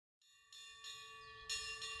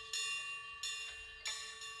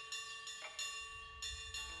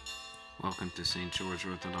Welcome to St. George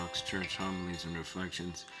Orthodox Church Homilies and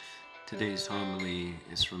Reflections. Today's homily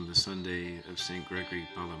is from the Sunday of St. Gregory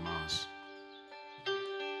Palamas.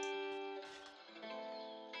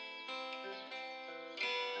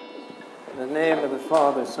 In the name of the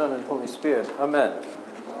Father, Son, and Holy Spirit. Amen.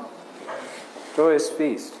 Joyous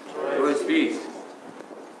feast. Joyous feast.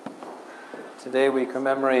 Today we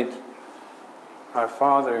commemorate our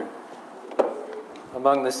Father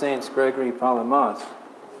among the saints, Gregory Palamas,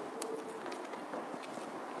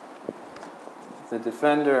 the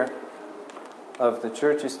defender of the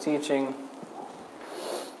Church's teaching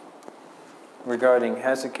regarding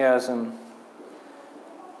hesychasm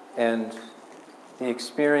and the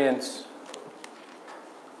experience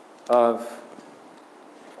of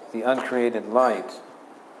the uncreated light,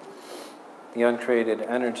 the uncreated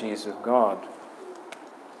energies of God,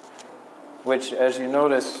 which, as you'll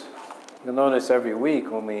notice every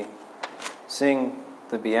week when we sing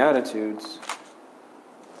the Beatitudes.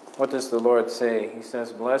 What does the Lord say? He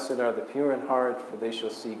says, "Blessed are the pure in heart, for they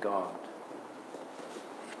shall see God."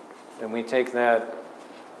 And we take that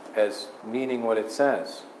as meaning what it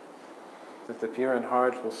says, that the pure in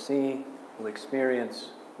heart will see, will experience,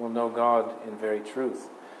 will know God in very truth.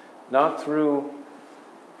 Not through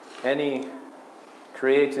any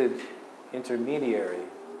created intermediary,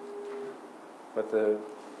 but the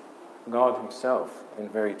God himself in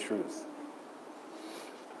very truth.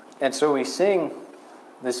 And so we sing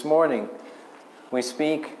this morning, we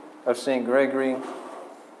speak of St. Gregory,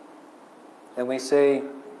 and we say,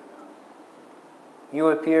 "You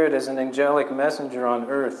appeared as an angelic messenger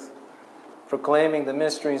on earth, proclaiming the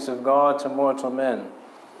mysteries of God to mortal men.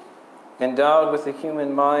 Endowed with a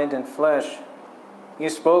human mind and flesh, you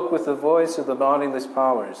spoke with the voice of the bodiless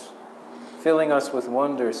powers, filling us with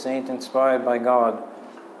wonder, saint-inspired by God,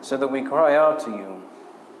 so that we cry out to you,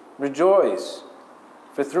 'Rejoice,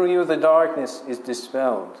 for through you the darkness is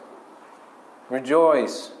dispelled.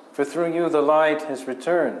 Rejoice, for through you the light has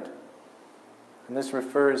returned.'" And this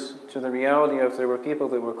refers to the reality of there were people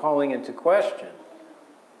that were calling into question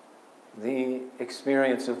the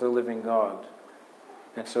experience of the living God.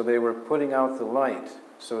 And so they were putting out the light,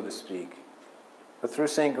 so to speak. But through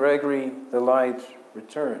St. Gregory, the light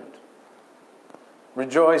returned.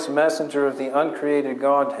 "Rejoice, messenger of the uncreated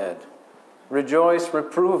Godhead. Rejoice,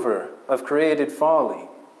 reprover of created folly."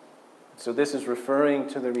 So this is referring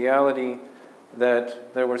to the reality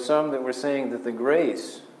that there were some that were saying that the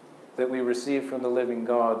grace that we receive from the living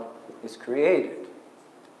God is created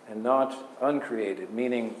and not uncreated,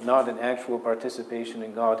 meaning not an actual participation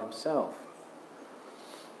in God himself.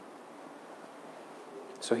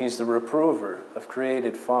 So he's the reprover of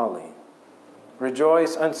created folly.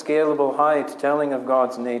 "Rejoice, unscalable height, telling of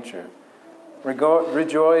God's nature.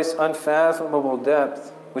 Rejoice, unfathomable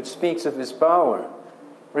depth, which speaks of his power.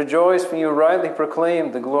 Rejoice, for you rightly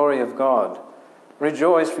proclaim the glory of God.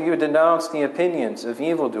 Rejoice, for you denounce the opinions of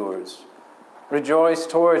evildoers. Rejoice,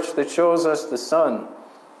 torch that shows us the sun.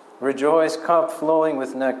 Rejoice, cup flowing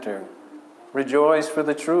with nectar. Rejoice, for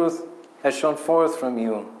the truth has shone forth from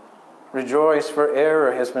you. Rejoice, for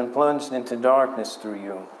error has been plunged into darkness through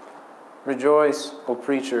you. Rejoice, O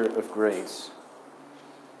preacher of grace."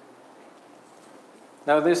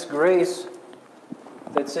 Now this grace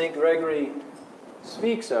that St. Gregory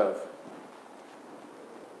speaks of,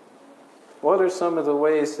 what are some of the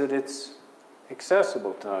ways that it's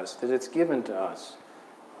accessible to us, that it's given to us?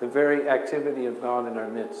 The very activity of God in our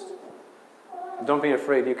midst. Don't be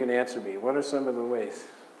afraid, you can answer me. What are some of the ways?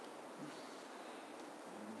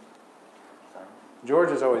 George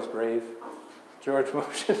is always brave. George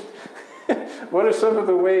motion. What are some of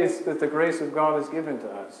the ways that the grace of God is given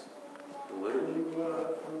to us? The liturgy.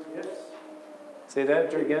 Gifts. Say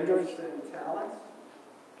that again, George? Gifts and talents.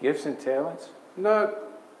 Gifts and talents? No,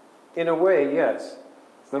 in a way, yes.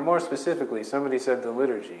 But more specifically, somebody said the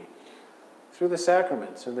liturgy. Through the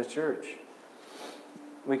sacraments of the church,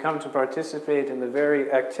 we come to participate in the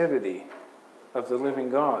very activity of the living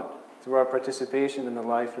God through our participation in the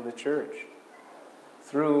life of the church,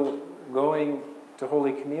 through going to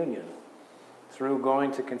Holy Communion, through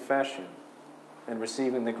going to confession and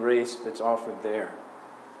receiving the grace that's offered there.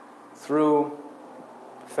 Through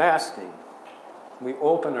fasting, we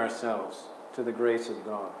open ourselves to the grace of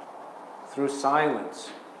God. Through silence,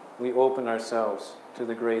 we open ourselves to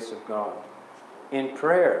the grace of God. In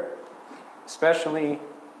prayer, especially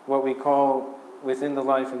what we call within the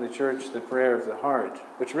life of the church the prayer of the heart,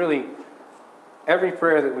 which really, every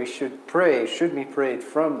prayer that we should pray should be prayed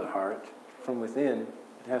from the heart, from within.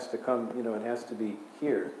 It has to come, it has to be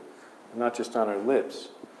here, not just on our lips.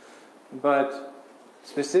 But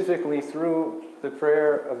specifically through the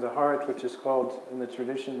prayer of the heart, which is called in the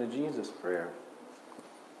tradition the Jesus prayer.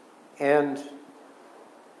 And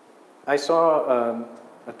I saw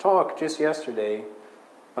a talk just yesterday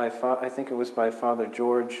by, I think it was by Father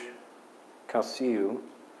George Calciu,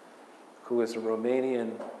 who is a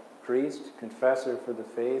Romanian priest, confessor for the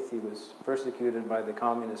faith. He was persecuted by the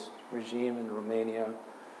communist regime in Romania,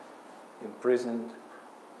 imprisoned.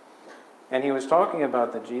 And he was talking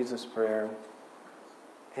about the Jesus prayer,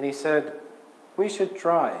 and he said, we should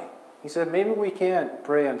try. He said, maybe we can't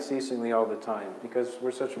pray unceasingly all the time because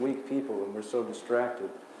we're such weak people and we're so distracted.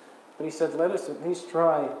 But he said, let us at least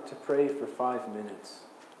try to pray for 5 minutes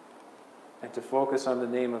and to focus on the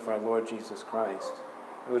name of our Lord Jesus Christ.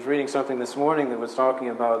 I was reading something this morning that was talking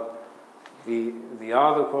about the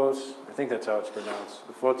Athos, I think that's how it's pronounced,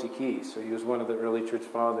 the Apolytikion. So he was one of the early church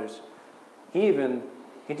fathers. He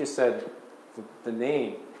just said the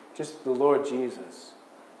name, just the Lord Jesus.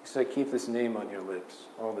 He said, keep this name on your lips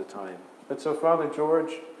all the time. But so Father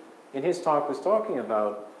George, in his talk, was talking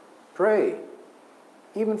about pray,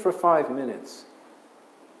 even for 5 minutes.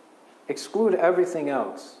 Exclude everything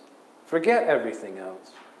else. Forget everything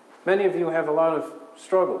else. Many of you have a lot of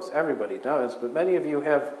struggles. Everybody does. But many of you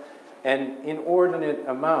have an inordinate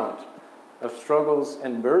amount of struggles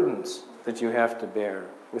and burdens that you have to bear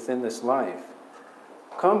within this life.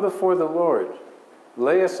 Come before the Lord.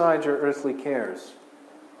 Lay aside your earthly cares.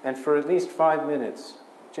 And for at least 5 minutes,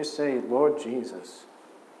 just say, Lord Jesus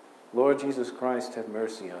Christ, have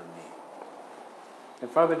mercy on me. And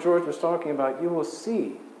Father George was talking about, you will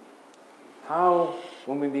see how,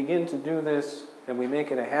 when we begin to do this, and we make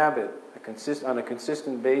it a habit, on a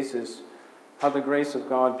consistent basis, how the grace of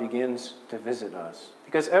God begins to visit us.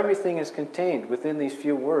 Because everything is contained within these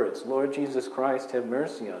few words, Lord Jesus Christ, have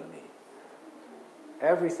mercy on me.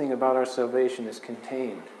 Everything about our salvation is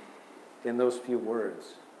contained in those few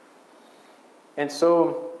words. And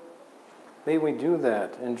so, may we do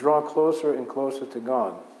that and draw closer and closer to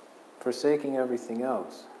God, forsaking everything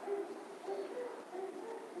else.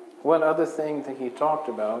 One other thing that he talked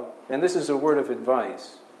about, and this is a word of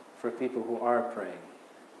advice for people who are praying.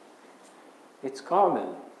 It's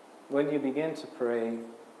common when you begin to pray,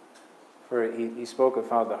 he spoke of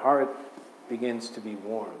how the heart begins to be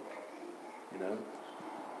warm,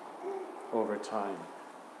 over time.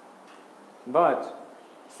 But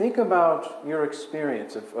think about your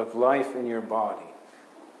experience of life in your body.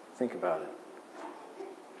 Think about it.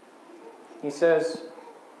 He says,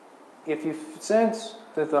 if you sense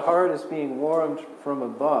that the heart is being warmed from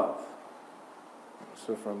above,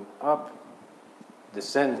 so from up,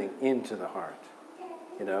 descending into the heart,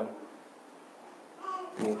 and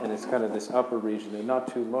it's kind of this upper region and not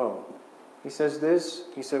too low. He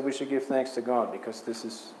said we should give thanks to God because this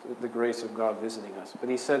is the grace of God visiting us. But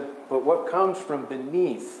he said, but what comes from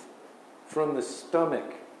beneath, from the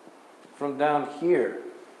stomach, from down here,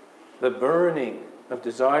 the burning of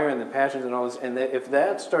desire and the passions and all this, and that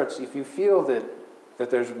if you feel that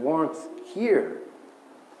there's warmth here,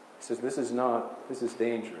 he says, this is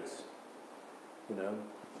dangerous.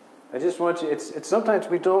 I just want you, it's sometimes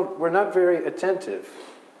we're not very attentive.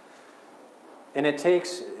 And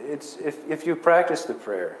if you practice the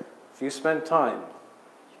prayer, if you spend time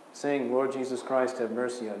saying, Lord Jesus Christ, have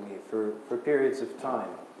mercy on me for periods of time,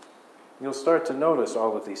 you'll start to notice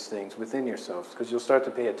all of these things within yourselves because you'll start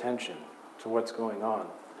to pay attention to what's going on.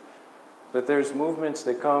 But there's movements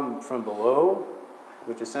that come from below,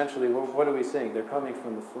 which essentially, what are we saying? They're coming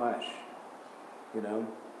from the flesh,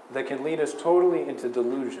 that can lead us totally into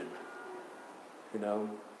delusion,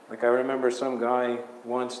 Like I remember some guy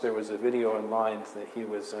once, there was a video online that he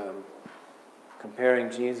was comparing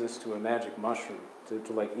Jesus to a magic mushroom, to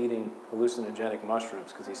like eating hallucinogenic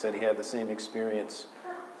mushrooms, because he said he had the same experience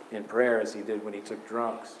in prayer as he did when he took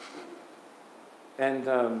drugs. And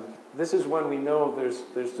this is when we know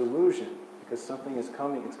there's delusion, because something is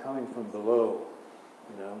coming, it's coming from below,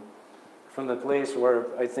 from the place where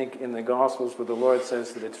I think in the Gospels where the Lord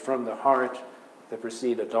says that it's from the heart that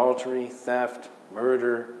proceed adultery, theft,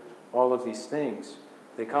 murder, all of these things.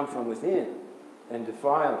 They come from within and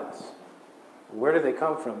defile us. Where do they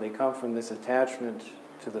come from? They come from this attachment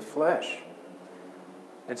to the flesh.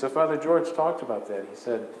 And so Father George talked about that. He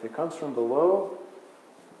said, if it comes from below,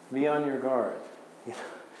 be on your guard.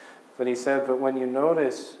 But he said, but when you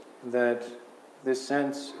notice that this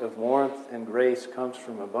sense of warmth and grace comes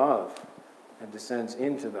from above and descends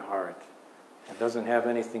into the heart and doesn't have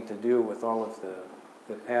anything to do with all of the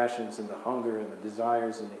passions and the hunger and the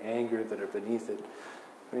desires and the anger that are beneath it.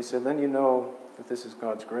 And he said, then you know that this is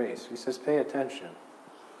God's grace. He says, pay attention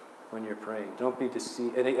when you're praying. Don't be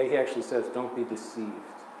deceived. And he actually says, don't be deceived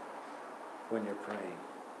when you're praying.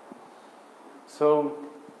 So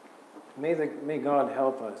may God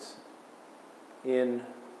help us in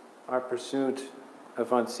our pursuit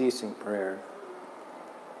of unceasing prayer,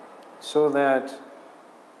 so that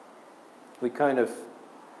we kind of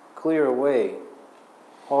clear away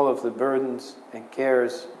all of the burdens and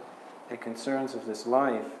cares and concerns of this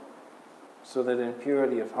life, so that in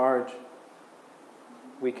purity of heart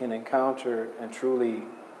we can encounter and truly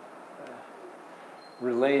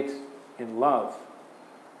relate in love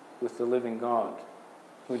with the living God,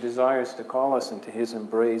 who desires to call us into His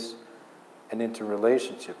embrace and into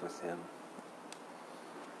relationship with Him.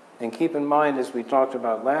 And keep in mind, as we talked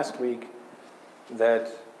about last week,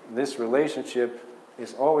 that this relationship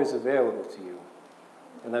is always available to you.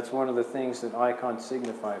 And that's one of the things that icons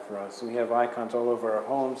signify for us. We have icons all over our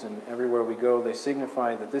homes, and everywhere we go, they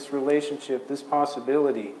signify that this relationship, this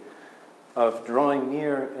possibility of drawing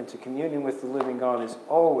near into communion with the living God is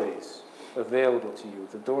always available to you.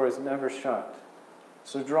 The door is never shut.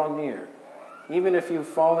 So draw near. Even if you've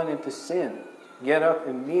fallen into sin, get up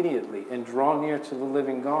immediately and draw near to the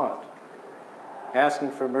living God,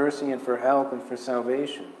 asking for mercy and for help and for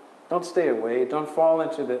salvation. Don't stay away. Don't fall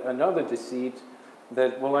into another deceit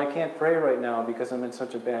that, well, I can't pray right now because I'm in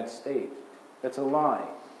such a bad state. That's a lie.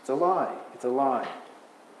 It's a lie. It's a lie.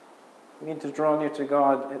 We need to draw near to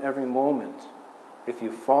God at every moment. If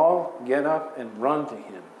you fall, get up and run to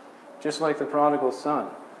Him. Just like the prodigal son.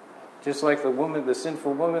 Just like the woman, the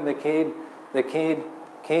sinful woman that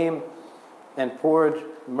came and poured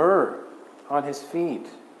myrrh on His feet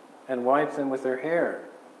and wiped them with her hair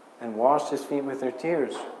and washed His feet with her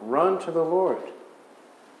tears. Run to the Lord,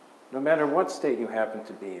 no matter what state you happen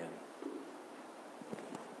to be in.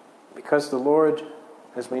 Because the Lord,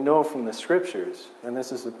 as we know from the Scriptures, and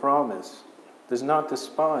this is the promise, does not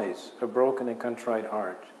despise a broken and contrite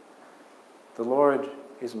heart. The Lord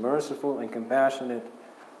is merciful and compassionate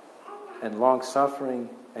and long-suffering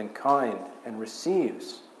and kind and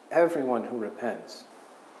receives everyone who repents.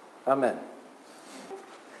 Amen.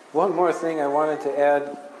 One more thing I wanted to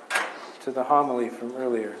add to the homily from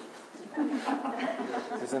earlier.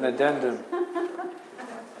 As an addendum,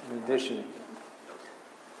 an addition.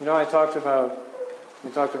 We talked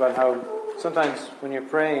about how sometimes when you're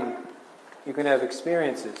praying, you can have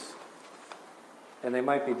experiences, and they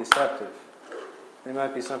might be deceptive. They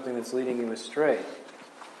might be something that's leading you astray.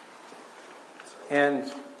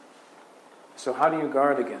 And so how do you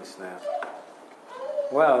guard against that?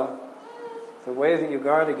 Well, the way that you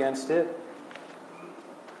guard against it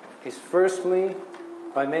is firstly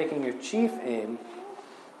by making your chief aim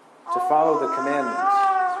to follow the commandments.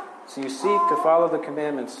 So you seek to follow the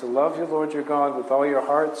commandments, to love your Lord your God with all your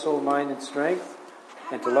heart, soul, mind, and strength,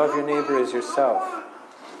 and to love your neighbor as yourself.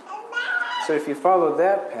 So if you follow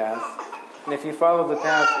that path, and if you follow the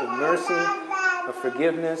path of mercy, of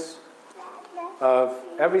forgiveness, of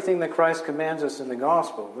everything that Christ commands us in the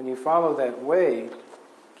gospel, when you follow that way, it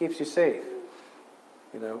keeps you safe,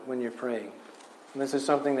 when you're praying. And this is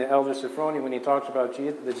something that Elder Sophrony, when he talked about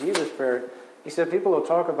the Jesus prayer, he said people will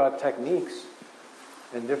talk about techniques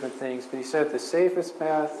and different things, but he said the safest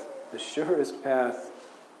path, the surest path,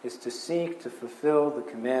 is to seek to fulfill the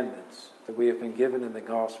commandments that we have been given in the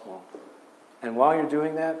gospel. And while you're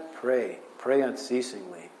doing that, pray. Pray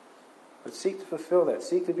unceasingly. But seek to fulfill that.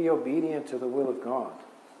 Seek to be obedient to the will of God,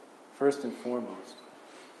 first and foremost.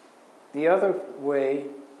 The other way,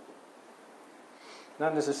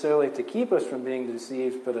 not necessarily to keep us from being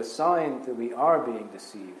deceived, but a sign that we are being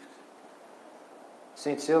deceived.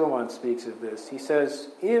 St. Silouan speaks of this. He says,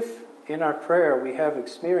 if in our prayer we have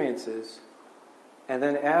experiences, and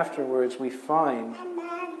then afterwards we find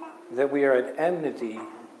that we are at enmity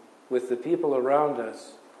with the people around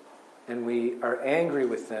us, and we are angry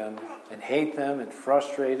with them, and hate them, and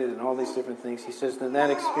frustrated, and all these different things, he says, then that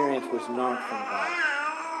experience was not from God.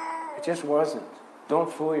 It just wasn't.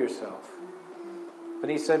 Don't fool yourself. But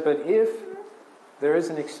he said, but if there is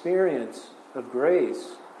an experience of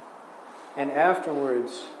grace, and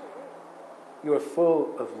afterwards you are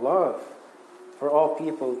full of love for all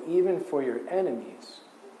people, even for your enemies,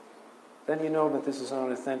 then you know that this is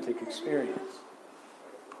an authentic experience.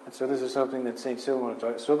 And so this is something that St. Silouan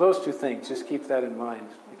taught. So those two things, just keep that in mind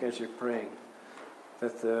as you're praying.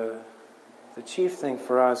 That the chief thing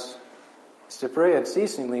for us is to pray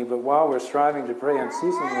unceasingly, but while we're striving to pray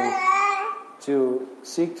unceasingly, to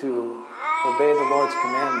seek to obey the Lord's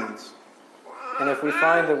commandments. And if we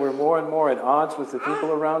find that we're more and more at odds with the people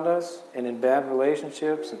around us, and in bad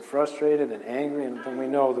relationships, and frustrated and angry, and then we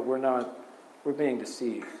know that we're being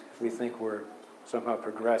deceived. We think we're somehow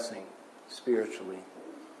progressing spiritually.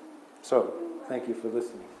 So, thank you for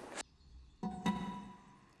listening.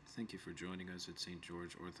 Thank you for joining us at St.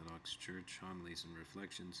 George Orthodox Church, Homilies and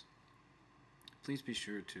Reflections. Please be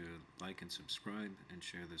sure to like and subscribe and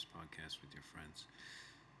share this podcast with your friends.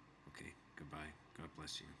 Okay, goodbye. God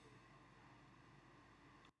bless you.